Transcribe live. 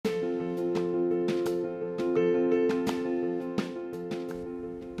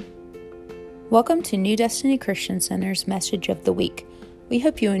Welcome to New Destiny Christian Center's Message of the Week. We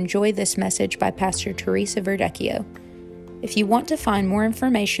hope you enjoy this message by Pastor Teresa Verdecchio. If you want to find more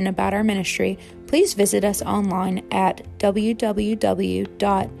information about our ministry, please visit us online at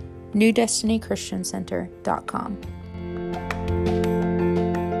www.newdestinychristiancenter.com.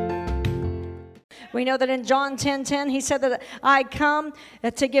 We know that in John 10:10, he said that I come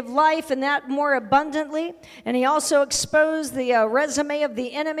to give life and that more abundantly. And he also exposed the resume of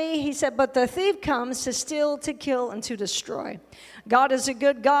the enemy. He said, but the thief comes to steal, to kill, and to destroy. God is a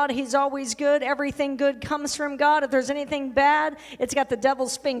good God. He's always good. Everything good comes from God. If there's anything bad, it's got the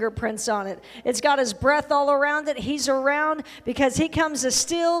devil's fingerprints on it. It's got his breath all around it. He's around because he comes to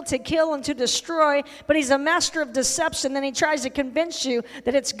steal, to kill, and to destroy. But he's a master of deception. Then he tries to convince you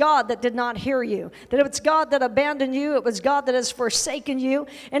that it's God that did not hear you, that it's God that abandoned you, it was God that has forsaken you.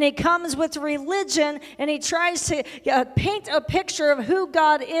 And he comes with religion, and he tries to paint a picture of who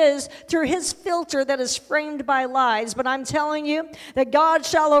God is through his filter that is framed by lies. But I'm telling you, that God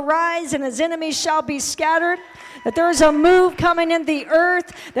shall arise and his enemies shall be scattered, that there is a move coming in the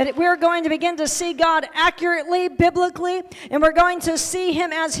earth, that we're going to begin to see God accurately, biblically, and we're going to see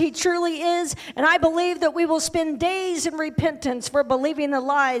him as he truly is. And I believe that we will spend days in repentance for believing the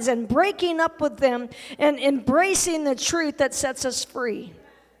lies and breaking up with them and embracing the truth that sets us free.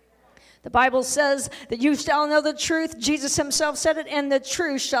 The Bible says that you shall know the truth. Jesus himself said it, and the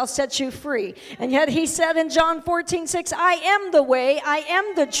truth shall set you free. And yet he said in John 14:6, I am the way, I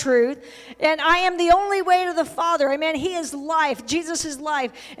am the truth, and I am the only way to the Father. Amen. He is life. Jesus is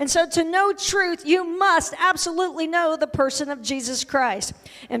life. And so to know truth, you must absolutely know the person of Jesus Christ.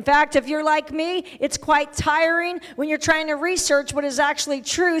 In fact, if you're like me, it's quite tiring when you're trying to research what is actually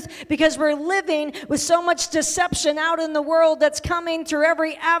truth, because we're living with so much deception out in the world that's coming through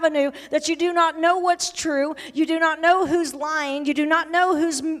every avenue, that you do not know what's true, you do not know who's lying, you do not know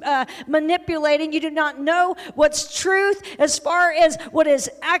who's manipulating, you do not know what's truth as far as what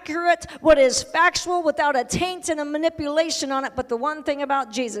is accurate, what is factual, without a taint and a manipulation on it. But the one thing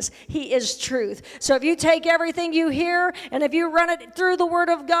about Jesus, he is truth. So if you take everything you hear and if you run it through the Word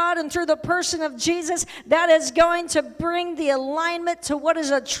of God and through the person of Jesus, that is going to bring the alignment to what is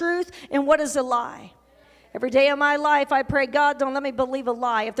a truth and what is a lie. Every day of my life, I pray, God, don't let me believe a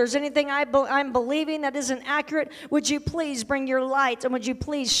lie. If there's anything I'm believing that isn't accurate, would you please bring your light, and would you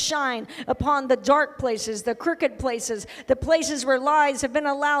please shine upon the dark places, the crooked places, the places where lies have been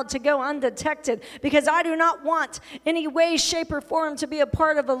allowed to go undetected, because I do not want any way, shape, or form to be a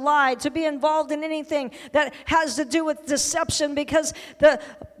part of a lie, to be involved in anything that has to do with deception, because the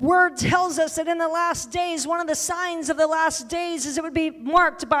Word tells us that in the last days, one of the signs of the last days is it would be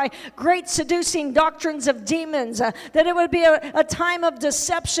marked by great seducing doctrines of demons, that it would be a time of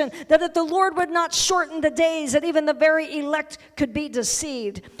deception, that if the Lord would not shorten the days, that even the very elect could be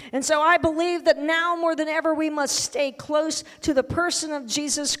deceived. And so I believe that now more than ever we must stay close to the person of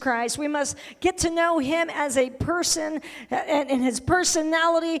Jesus Christ. We must get to know him as a person and his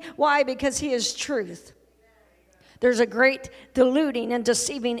personality. Why? Because he is truth. There's a great deluding and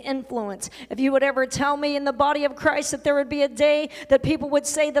deceiving influence. If you would ever tell me in the body of Christ that there would be a day that people would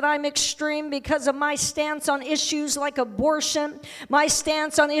say that I'm extreme because of my stance on issues like abortion, my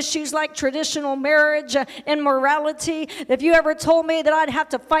stance on issues like traditional marriage and morality, if you ever told me that I'd have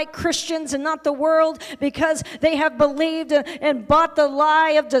to fight Christians and not the world because they have believed and bought the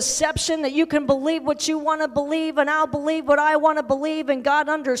lie of deception, that you can believe what you want to believe and I'll believe what I want to believe and God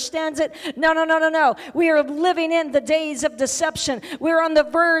understands it. No. We are living in the days of deception. We're on the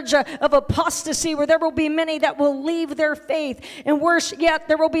verge of apostasy, where there will be many that will leave their faith. And worse yet,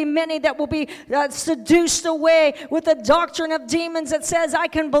 there will be many that will be seduced away with the doctrine of demons that says, I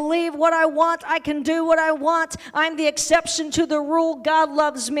can believe what I want, I can do what I want, I'm the exception to the rule, God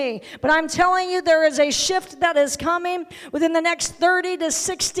loves me. But I'm telling you, there is a shift that is coming within the next 30 to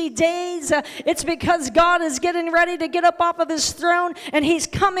 60 days. It's because God is getting ready to get up off of his throne, and he's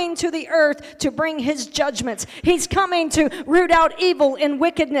coming to the earth to bring his judgments. He's coming to root out evil and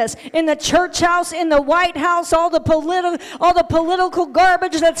wickedness in the church house, in the White House, all the political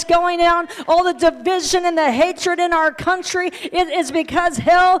garbage that's going on, all the division and the hatred in our country. It is because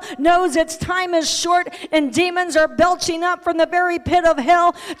hell knows its time is short, and demons are belching up from the very pit of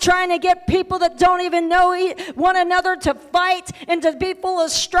hell, trying to get people that don't even know one another to fight and to be full of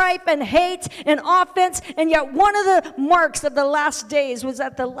strife and hate and offense. And yet one of the marks of the last days was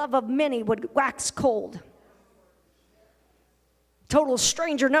that the love of many would wax cold. total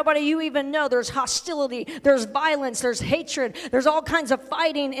stranger, nobody you even know. There's hostility, there's violence, there's hatred, there's all kinds of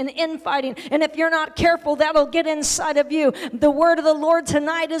fighting and infighting. And if you're not careful, that'll get inside of you. The word of the Lord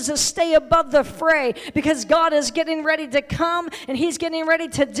tonight is to stay above the fray, because God is getting ready to come and he's getting ready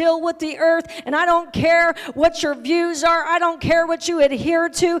to deal with the earth. And I don't care what your views are. I don't care what you adhere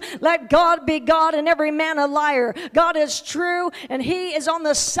to. Let God be God and every man a liar. God is true and he is on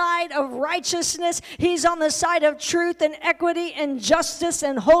the side of righteousness. He's on the side of truth and equity and justice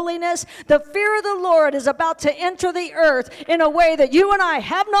and holiness. The fear of the Lord is about to enter the earth in a way that you and I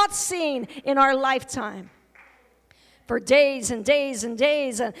have not seen in our lifetime. For days and days and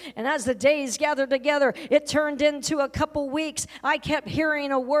days, and as the days gathered together, it turned into a couple weeks. I kept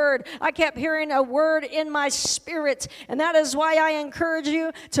hearing a word. I kept hearing a word in my spirit, and that is why I encourage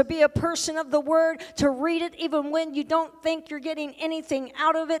you to be a person of the word, to read it even when you don't think you're getting anything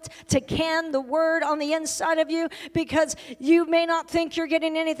out of it, to can the word on the inside of you, because you may not think you're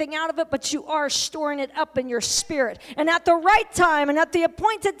getting anything out of it, but you are storing it up in your spirit. And at the right time and at the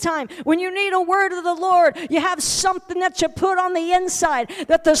appointed time, when you need a word of the Lord, you have something that you put on the inside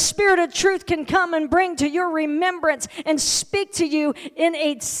that the Spirit of truth can come and bring to your remembrance and speak to you in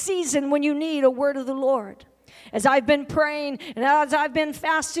a season when you need a word of the Lord. As I've been praying and as I've been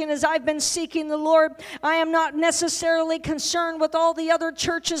fasting, as I've been seeking the Lord, I am not necessarily concerned with all the other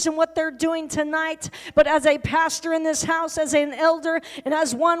churches and what they're doing tonight. But as a pastor in this house, as an elder, and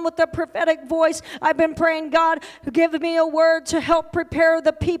as one with a prophetic voice, I've been praying, God, give me a word to help prepare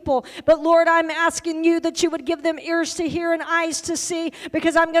the people. But Lord, I'm asking you that you would give them ears to hear and eyes to see,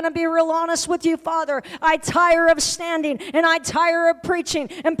 because I'm going to be real honest with you, Father. I tire of standing and I tire of preaching,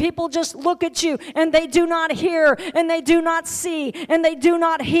 and people just look at you and they do not hear and they do not see and they do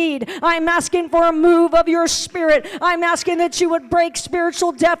not heed. I'm asking for a move of your Spirit. I'm asking that you would break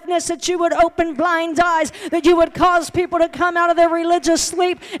spiritual deafness, that you would open blind eyes, that you would cause people to come out of their religious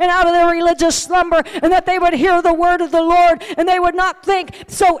sleep and out of their religious slumber, and that they would hear the word of the Lord, and they would not think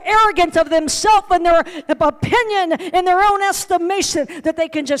so arrogant of themselves and their opinion and their own estimation that they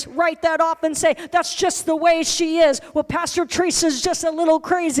can just write that off and say, that's just the way she is. Well, Pastor Teresa's just a little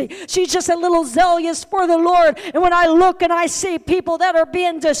crazy. She's just a little zealous for the Lord. And when I look and I see people that are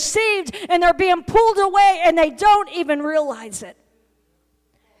being deceived and they're being pulled away and they don't even realize it.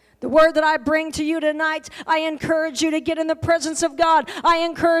 The word that I bring to you tonight, I encourage you to get in the presence of God. I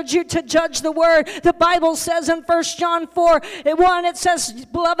encourage you to judge the word. The Bible says in 1 John 4:1, it says,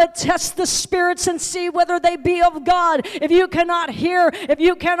 beloved, test the spirits and see whether they be of God. If you cannot hear, if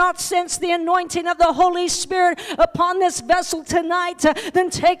you cannot sense the anointing of the Holy Spirit upon this vessel tonight,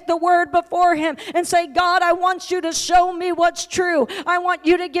 then take the word before him and say, God, I want you to show me what's true. I want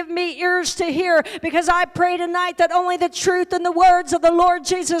you to give me ears to hear, because I pray tonight that only the truth and the words of the Lord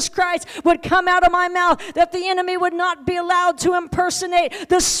Jesus Christ would come out of my mouth, that the enemy would not be allowed to impersonate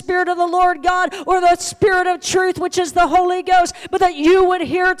the Spirit of the Lord God or the Spirit of truth, which is the Holy Ghost, but that you would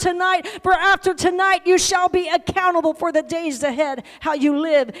hear tonight. For after tonight you shall be accountable for the days ahead, how you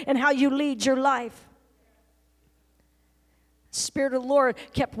live and how you lead your life. Spirit of the Lord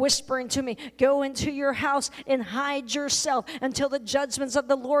kept whispering to me, go into your house and hide yourself until the judgments of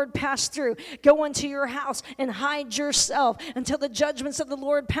the Lord pass through. Go into your house and hide yourself until the judgments of the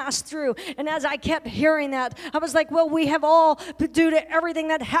Lord pass through. And as I kept hearing that, I was like, well, we have all, due to everything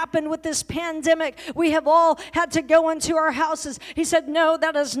that happened with this pandemic, we have all had to go into our houses. He said, no,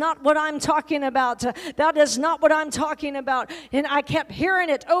 that is not what I'm talking about. That is not what I'm talking about. And I kept hearing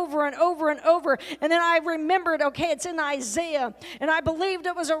it over and over and over. And then I remembered, okay, it's in Isaiah. And I believed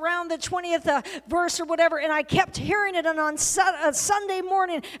it was around the 20th verse or whatever, and I kept hearing it. And on Sunday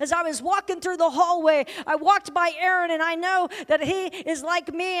morning, as I was walking through the hallway, I walked by Aaron, and I know that he is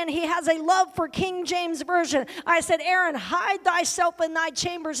like me, and he has a love for King James Version. I said, Aaron, hide thyself in thy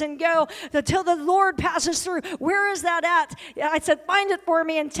chambers and go until the Lord passes through. Where is that at? I said, find it for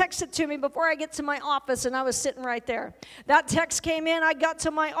me and text it to me before I get to my office. And I was sitting right there. That text came in. I got to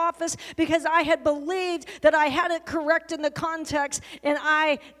my office because I had believed that I had it correct in the context, and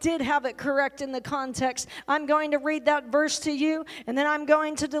I did have it correct in the context. I'm going to read that verse to you, and then I'm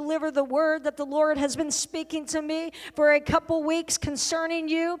going to deliver the word that the Lord has been speaking to me for a couple weeks concerning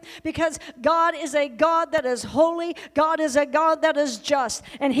you, because God is a God that is holy. God is a God that is just,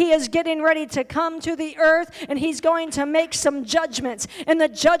 and he is getting ready to come to the earth, and he's going to make some judgments. And the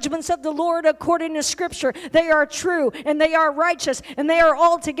judgments of the Lord, according to Scripture, they are true, and they are righteous, and they are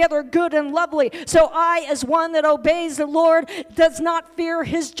altogether good and lovely. So I, as one that obeys the Lord, Lord does not fear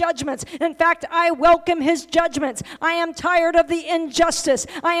his judgments. In fact, I welcome his judgments. I am tired of the injustice.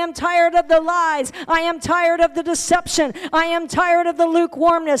 I am tired of the lies. I am tired of the deception. I am tired of the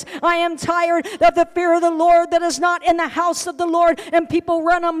lukewarmness. I am tired of the fear of the Lord that is not in the house of the Lord, and people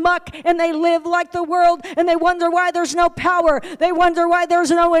run amok and they live like the world, and they wonder why there's no power. They wonder why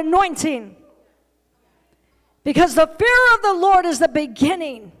there's no anointing. Because the fear of the Lord is the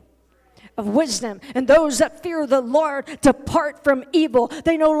beginning of wisdom, and those that fear the Lord depart from evil.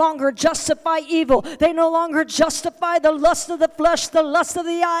 They no longer justify evil. They no longer justify the lust of the flesh, the lust of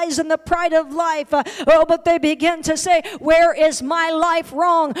the eyes, and the pride of life. But they begin to say, where is my life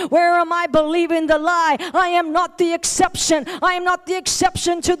wrong? Where am I believing the lie? I am not the exception. I am not the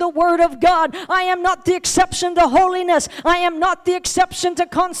exception to the Word of God. I am not the exception to holiness. I am not the exception to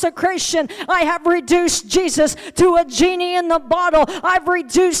consecration. I have reduced Jesus to a genie in the bottle. I've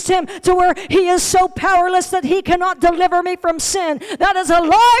reduced him to where he is so powerless that he cannot deliver me from sin. That is a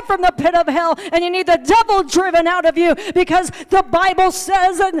lie from the pit of hell, and you need the devil driven out of you, because the Bible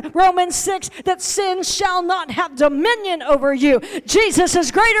says in Romans 6 that sin shall not have dominion over you. Jesus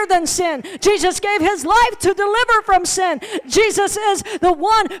is greater than sin. Jesus gave his life to deliver from sin. Jesus is the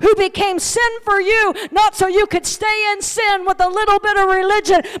one who became sin for you, not so you could stay in sin with a little bit of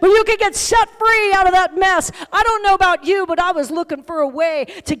religion, but you could get set free out of that mess. I don't know about you, but I was looking for a way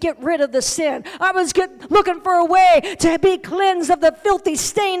to get rid of the sin. I was looking for a way to be cleansed of the filthy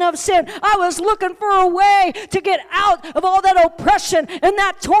stain of sin. I was looking for a way to get out of all that oppression and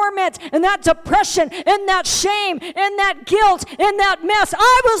that torment and that depression and that shame and that guilt and that mess.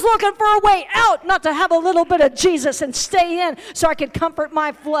 I was looking for a way out, not to have a little bit of Jesus and stay in so I could comfort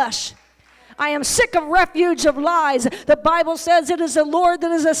my flesh. I am sick of refuge of lies. The Bible says it is the Lord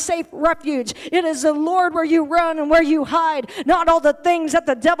that is a safe refuge. It is the Lord where you run and where you hide. Not all the things that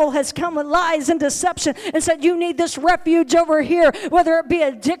the devil has come with lies and deception and said you need this refuge over here, whether it be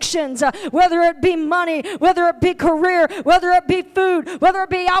addictions, whether it be money, whether it be career, whether it be food, whether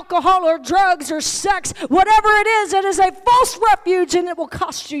it be alcohol or drugs or sex, whatever it is a false refuge, and it will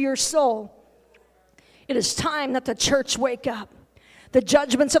cost you your soul. It is time that the church wake up. The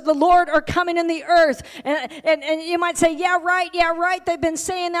judgments of the Lord are coming in the earth. And you might say, yeah, right. They've been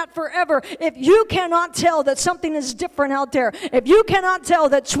saying that forever. If you cannot tell that something is different out there, if you cannot tell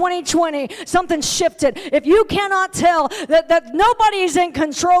that 2020, something shifted, if you cannot tell that nobody's in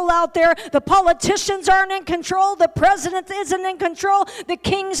control out there, the politicians aren't in control, the president isn't in control, the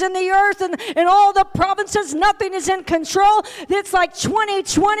kings in the earth and all the provinces, nothing is in control. It's like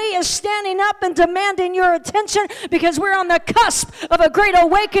 2020 is standing up and demanding your attention, because we're on the cusp of a great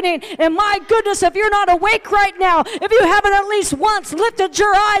awakening. And my goodness, if you're not awake right now, if you haven't at least once lifted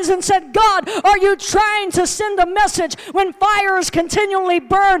your eyes and said, God, are you trying to send a message when fires continually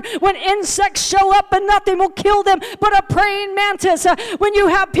burn, when insects show up and nothing will kill them but a praying mantis, when you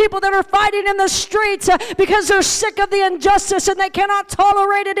have people that are fighting in the streets because they're sick of the injustice and they cannot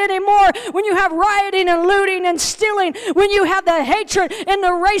tolerate it anymore, when you have rioting and looting and stealing, when you have the hatred and the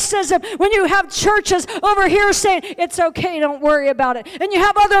racism, when you have churches over here saying, it's okay, don't worry about it. And you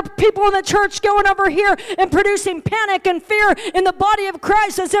have other people in the church going over here and producing panic and fear in the body of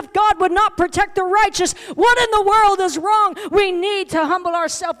Christ as if God would not protect the righteous. What in the world is wrong? We need to humble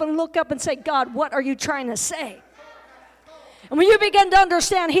ourselves and look up and say, God, what are you trying to say? And when you begin to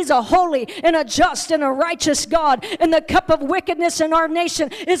understand he's a holy and a just and a righteous God, and the cup of wickedness in our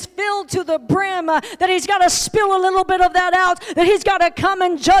nation is filled to the brim, that he's got to spill a little bit of that out, that he's got to come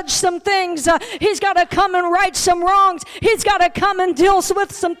and judge some things, he's got to come and right some wrongs, he's got to come and deal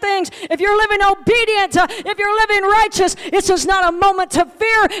with some things. If you're living obedient, if you're living righteous, it's just not a moment to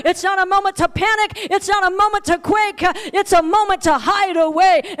fear, it's not a moment to panic, it's not a moment to quake, it's a moment to hide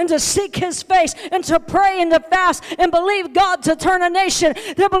away and to seek his face and to pray and to fast and believe God to turn a nation,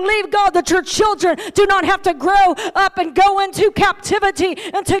 to believe God that your children do not have to grow up and go into captivity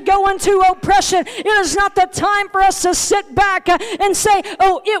and to go into oppression. It is not the time for us to sit back and say,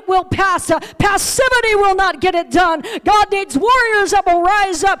 oh, it will pass. Passivity will not get it done. God needs warriors that will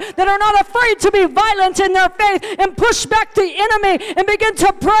rise up, that are not afraid to be violent in their faith and push back the enemy and begin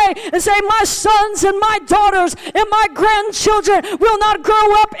to pray and say, my sons and my daughters and my grandchildren will not grow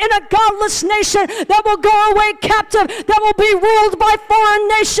up in a godless nation that will go away captive, that will be ruled by foreign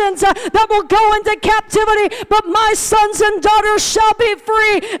nations, that will go into captivity, but my sons and daughters shall be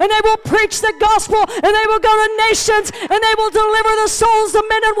free, and they will preach the gospel, and they will go to nations, and they will deliver the souls of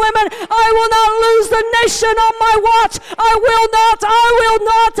men and women. I will not lose the nation on my watch. I will not,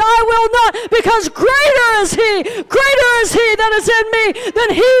 because greater is he that is in me than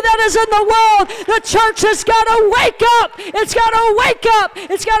he that is in the world. The church has got to wake up. It's got to wake up.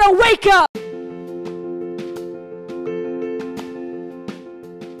 It's got to wake up.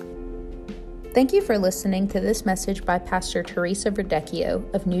 Thank you for listening to this message by Pastor Teresa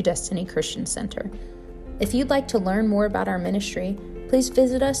Verdecchio of New Destiny Christian Center. If you'd like to learn more about our ministry, please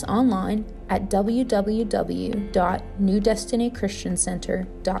visit us online at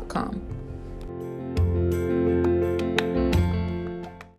www.newdestinychristiancenter.com.